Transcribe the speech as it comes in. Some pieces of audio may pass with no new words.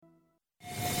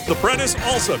The Prentice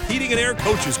Allsup Heating and Air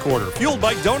Coaches Corner, fueled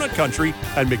by Donut Country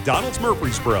and McDonald's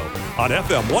Murfreesboro on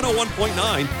FM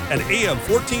 101.9 and AM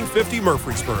 1450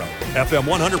 Murfreesboro, FM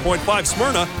 100.5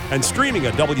 Smyrna, and streaming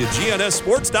at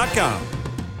WGNSSports.com.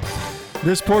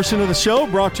 This portion of the show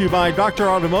brought to you by Dr.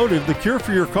 Automotive, the cure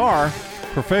for your car.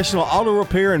 Professional auto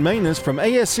repair and maintenance from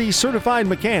ASC certified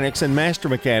mechanics and master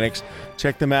mechanics.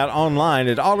 Check them out online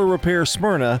at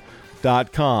autorepairsmyrna.com.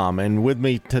 And with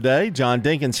me today, John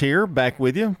Dinkins here, back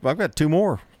with you. I've got two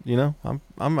more.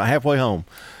 I'm halfway home.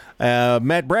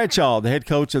 Matt Bradshaw, the head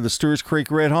coach of the Stewarts Creek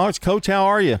Redhawks. Coach, how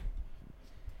are you?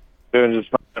 Doing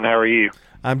just fine. How are you?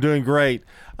 I'm doing great.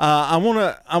 I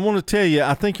want to tell you,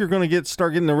 I think you're going to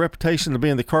start getting the reputation of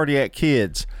being the cardiac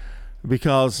kids,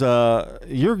 because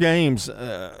your games,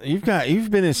 you've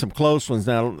been in some close ones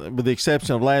now, with the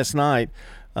exception of last night.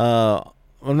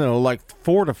 Like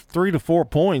 3 to 4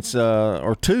 points,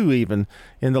 or 2 even,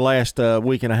 in the last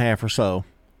week and a half or so.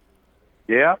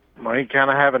 Yeah, we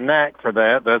kind of have a knack for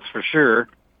that. That's for sure.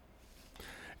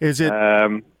 Is it?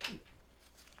 Go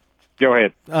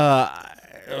ahead. A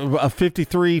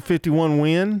 53-51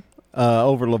 win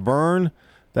over Laverne.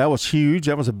 That was huge.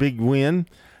 That was a big win.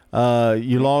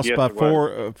 You lost by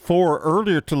four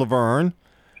earlier to Laverne,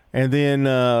 and then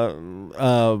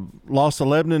lost to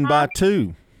Lebanon by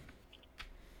 2.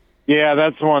 Yeah,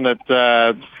 that's one that,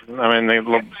 the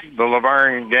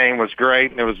Laverne game was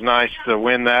great, and it was nice to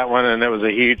win that one, and it was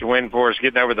a huge win for us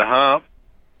getting over the hump.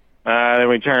 Then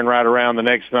we turned right around the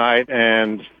next night,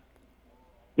 and,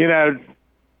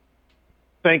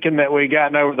 thinking that we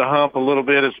gotten over the hump a little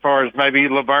bit as far as maybe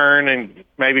Laverne and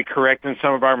maybe correcting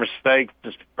some of our mistakes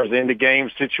as far as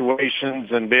end-of-game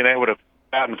situations and being able to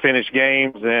out and finish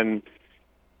games. And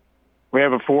we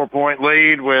have a 4-point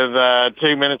lead with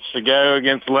 2 minutes to go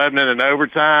against Lebanon in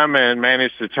overtime, and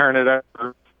managed to turn it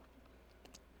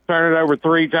over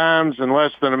 3 times in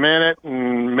less than a minute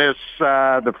and miss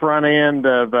the front end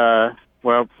of,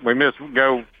 we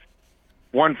go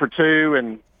 1 for 2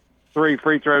 and 3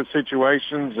 free throw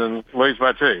situations and lose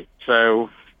by 2. So,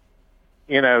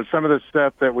 some of the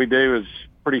stuff that we do is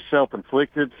pretty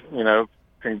self-inflicted.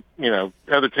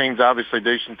 Other teams obviously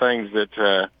do some things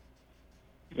that,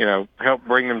 help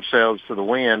bring themselves to the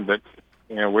win, but,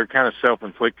 we're kind of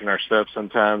self-inflicting our stuff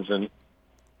sometimes. And,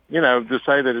 to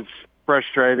say that it's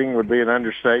frustrating would be an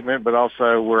understatement, but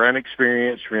also we're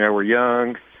inexperienced, we're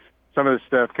young. Some of this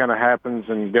stuff kind of happens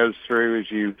and goes through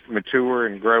as you mature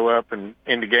and grow up and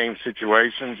into game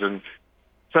situations. And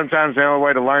sometimes the only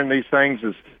way to learn these things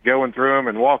is going through them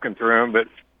and walking through them. But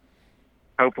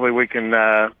hopefully we can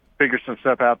figure some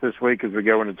stuff out this week as we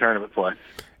go into tournament play.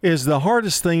 Is the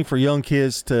hardest thing for young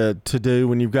kids to do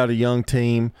when you've got a young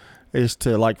team is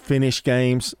to, finish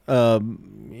games? You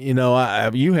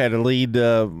had a lead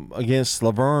against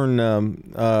Laverne,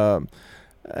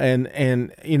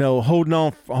 and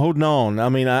holding on. I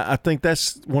mean, I think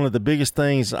that's one of the biggest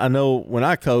things. I know when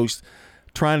I coached,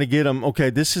 trying to get them, okay,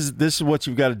 this is what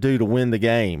you've got to do to win the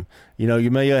game.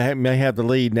 You may have the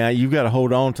lead now. You've got to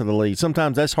hold on to the lead.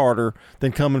 Sometimes that's harder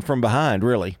than coming from behind,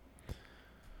 really.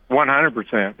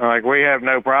 100%. We have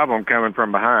no problem coming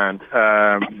from behind.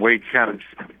 We kind of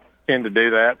tend to do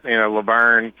that.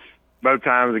 Laverne, both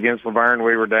times against Laverne,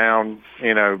 we were down,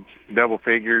 double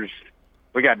figures.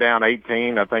 We got down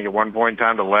 18, I think, at one point in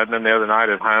time to Lebanon the other night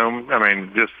at home. I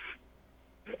mean, just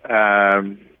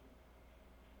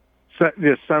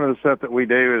some of the stuff that we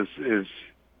do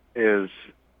is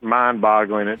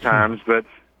mind-boggling at times. But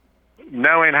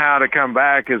knowing how to come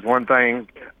back is one thing.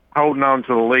 Holding on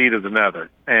to the lead is another.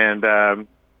 And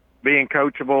being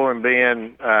coachable and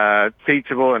being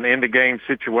teachable in end-of-game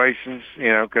situations,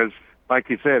 because, like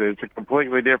you said, it's a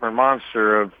completely different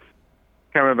monster of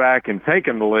coming back and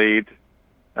taking the lead.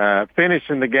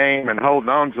 Finishing the game and holding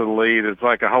on to the lead is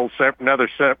like a whole another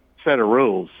set of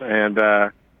rules. And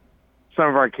some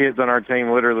of our kids on our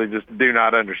team literally just do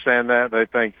not understand that. They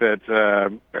think that,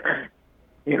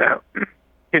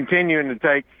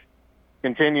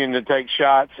 continuing to take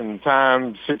shots and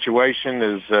time situation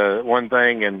is one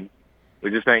thing, and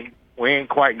we ain't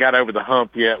quite got over the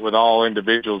hump yet with all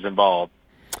individuals involved.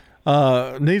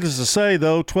 Needless to say,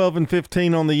 though,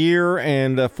 12-15 on the year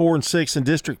and 4-6 in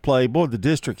district play. Boy, your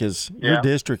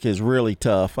district is really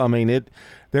tough. I mean,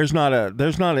 there's not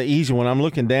an easy one. I'm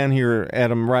looking down here at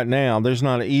them right now. There's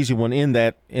not an easy one in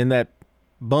that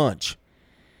bunch.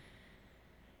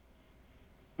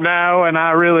 No, and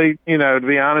I really, to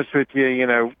be honest with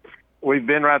you, we've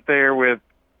been right there with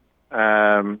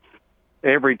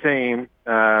every team.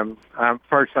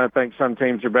 Personally, I think some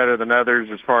teams are better than others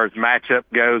as far as matchup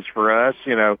goes for us.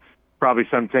 Probably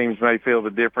some teams may feel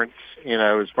the difference,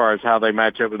 as far as how they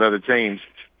match up with other teams.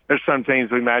 there's some teams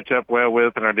we match up well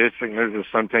with in our district, and there's just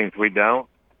some teams we don't.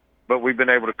 But we've been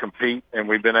able to compete, and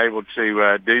we've been able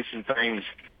to do some things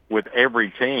with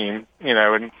every team,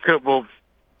 and Cookville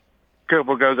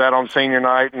goes out on senior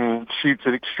night and shoots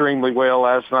it extremely well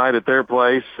last night at their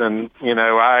place. And,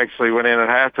 I actually went in at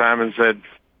halftime and said,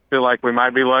 feel like we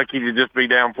might be lucky to just be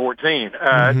down 14,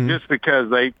 just because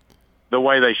the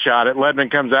way they shot it. Lebanon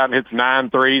comes out and hits 9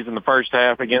 threes in the first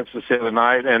half against us the other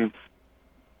night. And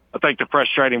I think the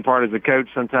frustrating part as a coach,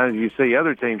 sometimes you see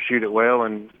other teams shoot it well,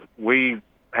 and we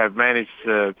have managed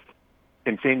to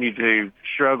continue to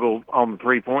struggle on the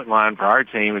three-point line for our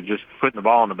team and just putting the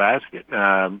ball in the basket.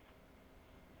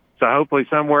 So hopefully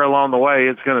somewhere along the way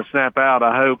it's going to snap out,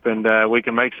 I hope, and we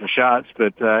can make some shots.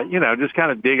 But, just kind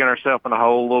of digging ourselves in a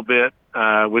hole a little bit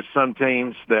with some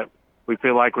teams that we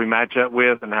feel like we match up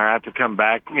with and have to come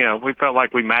back. We felt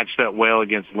like we matched up well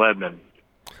against Lebanon.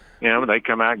 They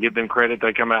come out, give them credit.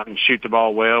 They come out and shoot the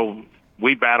ball well.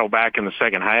 We battle back in the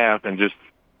second half and just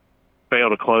fail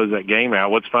to close that game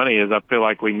out. What's funny is I feel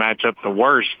like we match up the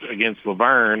worst against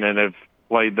Laverne and have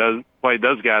played those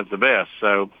guys the best.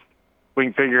 So if we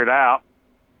can figure it out,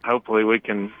 hopefully we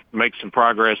can make some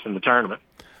progress in the tournament.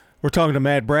 We're talking to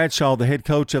Matt Bradshaw, the head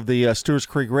coach of the Stewarts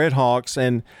Creek Redhawks,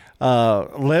 and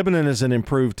Lebanon is an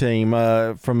improved team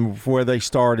from where they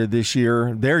started this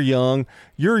year. They're young.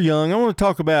 You're young. I want to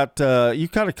talk about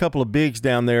you've got a couple of bigs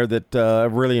down there that are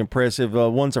really impressive.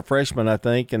 One's a freshman, I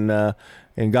think, and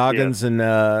Goggins,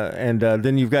 yeah. and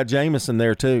then you've got Jamison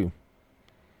there too.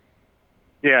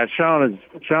 Yeah, Sean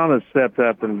has stepped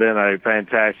up and been a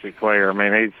fantastic player. I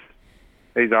mean,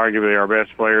 he's arguably our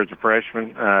best player as a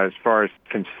freshman as far as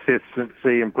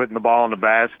consistency and putting the ball in the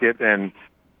basket and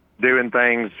doing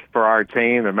things for our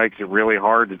team that makes it really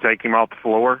hard to take him off the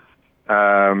floor.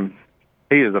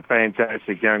 He is a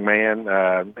fantastic young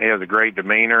man. He has a great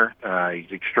demeanor.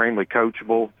 He's extremely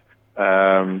coachable.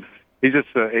 He's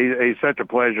such a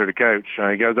pleasure to coach.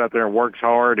 He goes out there and works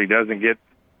hard. He doesn't get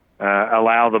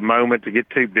allow the moment to get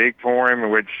too big for him,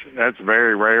 which that's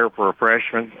very rare for a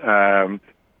freshman.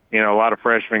 A lot of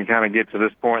freshmen kind of get to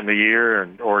this point in the year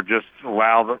or just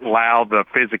allow the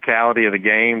physicality of the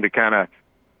game to kind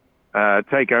of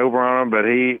take over on him. But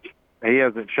he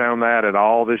hasn't shown that at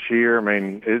all this year. I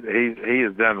mean, he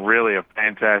has done really a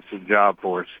fantastic job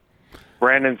for us.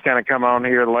 Brandon's kind of come on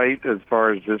here late as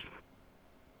far as just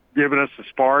giving us a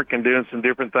spark and doing some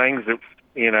different things that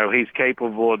he's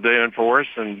capable of doing for us.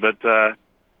 But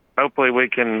hopefully we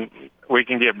can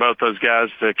get both those guys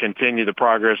to continue the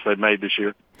progress they've made this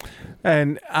year.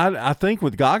 And I think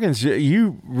with Goggins,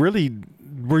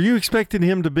 were you expecting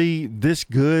him to be this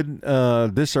good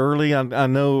this early? I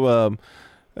know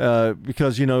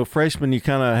because freshmen, you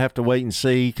kind of have to wait and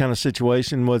see kind of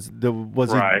situation. Was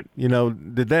right?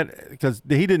 Did that, because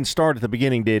he didn't start at the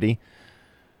beginning, did he?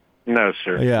 No,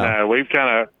 sir. Yeah, we've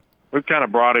kind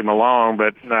of brought him along,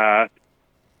 but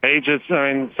same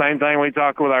thing we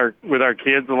talk with our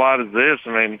kids a lot is this. I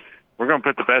mean, we're going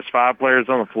to put the best 5 players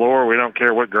on the floor. We don't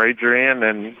care what grade you're in,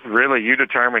 and really you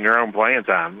determine your own playing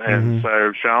time. And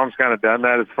so Sean's kind of done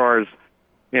that as far as,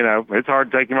 it's hard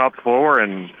to take him off the floor,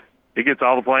 and he gets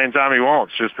all the playing time he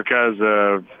wants just because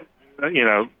of,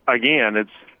 again, it's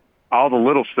all the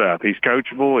little stuff. He's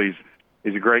coachable.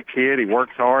 He's a great kid. He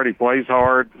works hard. He plays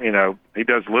hard. He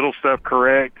does little stuff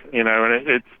correct, and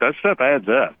that stuff adds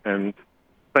up. And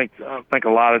I think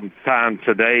a lot of the time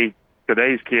today's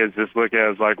kids just look at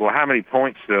it as like, well, how many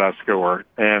points did I score?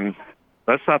 And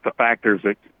that's not the factors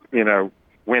that,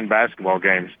 win basketball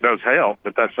games. It does help,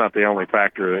 but that's not the only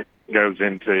factor that goes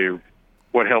into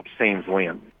what helps teams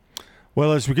win.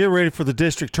 Well, as we get ready for the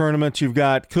district tournament, you've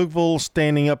got Cookville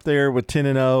standing up there with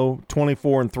 10-0,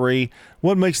 24-3.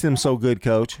 What makes them so good,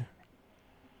 Coach?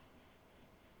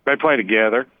 They play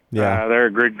together. Yeah, they're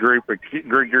a good group of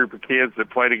kids that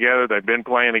play together. They've been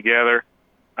playing together.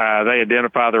 They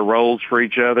identify their roles for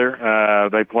each other.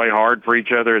 They play hard for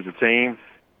each other as a team.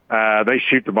 They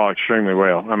shoot the ball extremely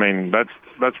well. I mean,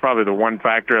 that's probably the one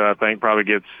factor that I think probably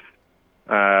gets.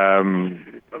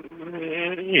 Them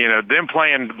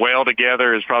playing well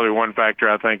together is probably one factor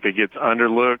I think that gets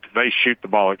underlooked. They shoot the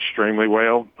ball extremely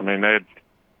well. I mean, they had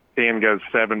 10 goes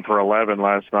 7 for 11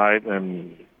 last night,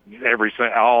 and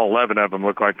all 11 of them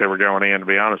looked like they were going in, to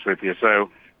be honest with you. So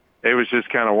it was just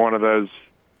kind of one of those.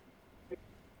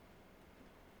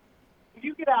 Can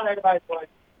you get out of everybody's way?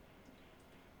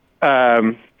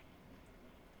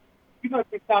 You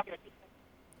must be talking.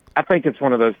 I think it's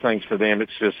one of those things for them.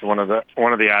 It's just one of the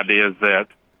ideas that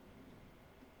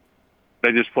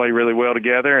they just play really well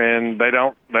together, and they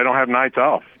don't have nights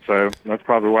off. So that's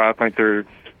probably why I think they're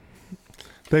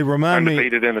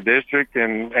undefeated in the district,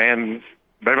 and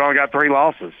they've only got 3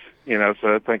 losses, so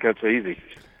I think that's easy.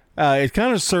 It's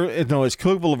kind of it's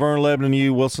Cookeville, Laverne, Lebanon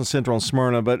U, Wilson Central, and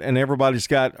Smyrna, and everybody's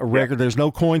got a record. There's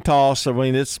no coin toss. I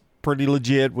mean, it's pretty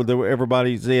legit with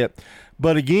everybody's it.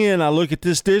 But again, I look at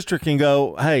this district and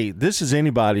go, hey, this is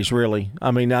anybody's really.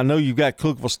 I mean, I know you've got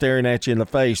Cookeville staring at you in the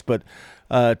face, but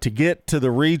to get to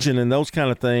the region and those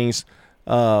kind of things,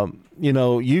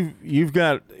 you've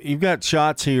got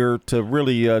shots here to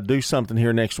really do something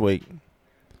here next week.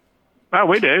 Well,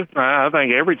 we do. I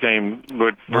think every team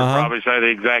would probably say the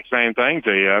exact same thing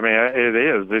to you. I mean, it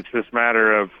is. It's just a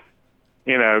matter of,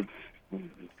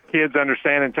 kids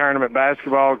understanding tournament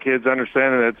basketball, kids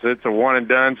understanding it's a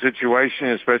one-and-done situation,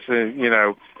 especially,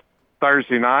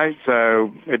 Thursday night.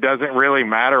 So it doesn't really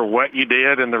matter what you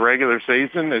did in the regular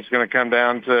season. It's going to come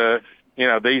down to,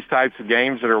 these types of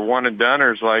games that are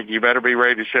one-and-doners. Like, you better be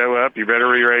ready to show up, you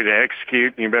better be ready to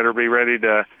execute, and you better be ready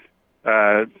to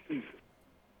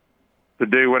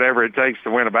do whatever it takes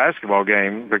to win a basketball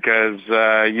game, because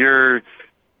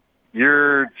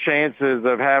your chances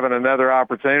of having another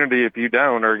opportunity, if you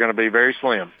don't, are going to be very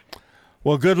slim.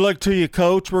 Well, good luck to you,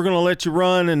 Coach. We're going to let you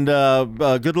run, and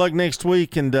good luck next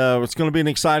week, and it's going to be an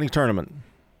exciting tournament.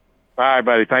 All right,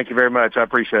 buddy. Thank you very much. I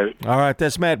appreciate it. All right,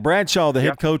 that's Matt Bradshaw, the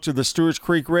head coach of the Stewarts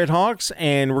Creek Redhawks,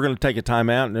 and we're going to take a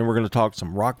timeout, and then we're going to talk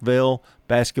some Rockville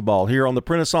basketball here on the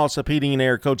Prentice Allsup Heating and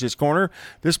Air Coach's Corner.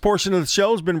 This portion of the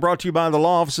show has been brought to you by the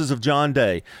law offices of John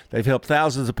Day. They've helped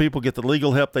thousands of people get the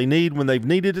legal help they need when they've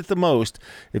needed it the most.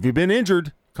 If you've been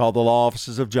injured, call the law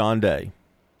offices of John Day.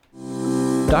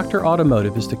 Dr.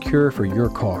 Automotive is the cure for your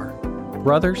car.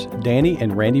 Brothers Danny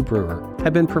and Randy Brewer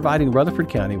have been providing Rutherford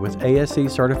County with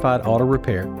ASE-certified auto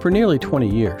repair for nearly 20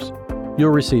 years.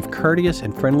 You'll receive courteous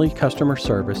and friendly customer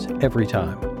service every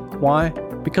time. Why?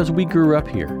 Because we grew up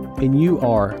here, and you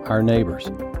are our neighbors.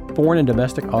 Foreign and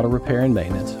domestic auto repair and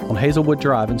maintenance on Hazelwood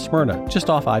Drive in Smyrna, just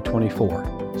off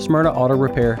I-24.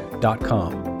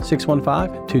 SmyrnaAutorepair.com,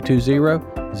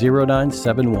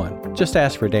 615-220-0971. Just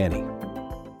ask for Danny.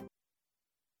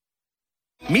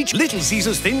 Meet Little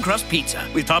Caesar's Thin Crust Pizza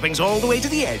with toppings all the way to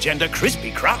the edge and a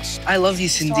crispy crust. I love you,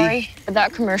 Cindy. Sorry, but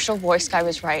that commercial voice guy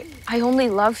was right. I only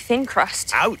love thin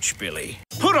crust. Ouch, Billy.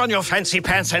 Put on your fancy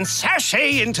pants and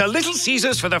sashay into Little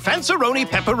Caesar's for the Fanceroni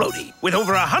Pepperoni. With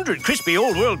over 100 crispy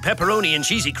old-world pepperoni and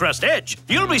cheesy crust edge,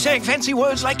 you'll be saying fancy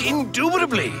words like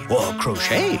indubitably or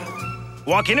crochet.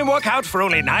 Walk in and walk out for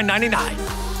only $9.99.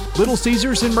 Little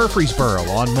Caesars in Murfreesboro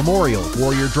on Memorial,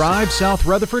 Warrior Drive, South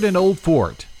Rutherford, and Old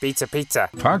Fort. Pizza, pizza.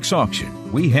 Parks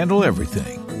Auction. We handle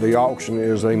everything. The auction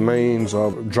is a means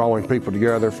of drawing people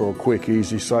together for a quick,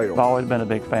 easy sale. I've always been a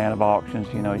big fan of auctions.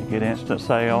 You get instant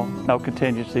sale, no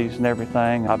contingencies and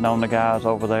everything. I've known the guys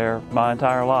over there my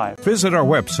entire life. Visit our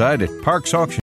website at parksauction.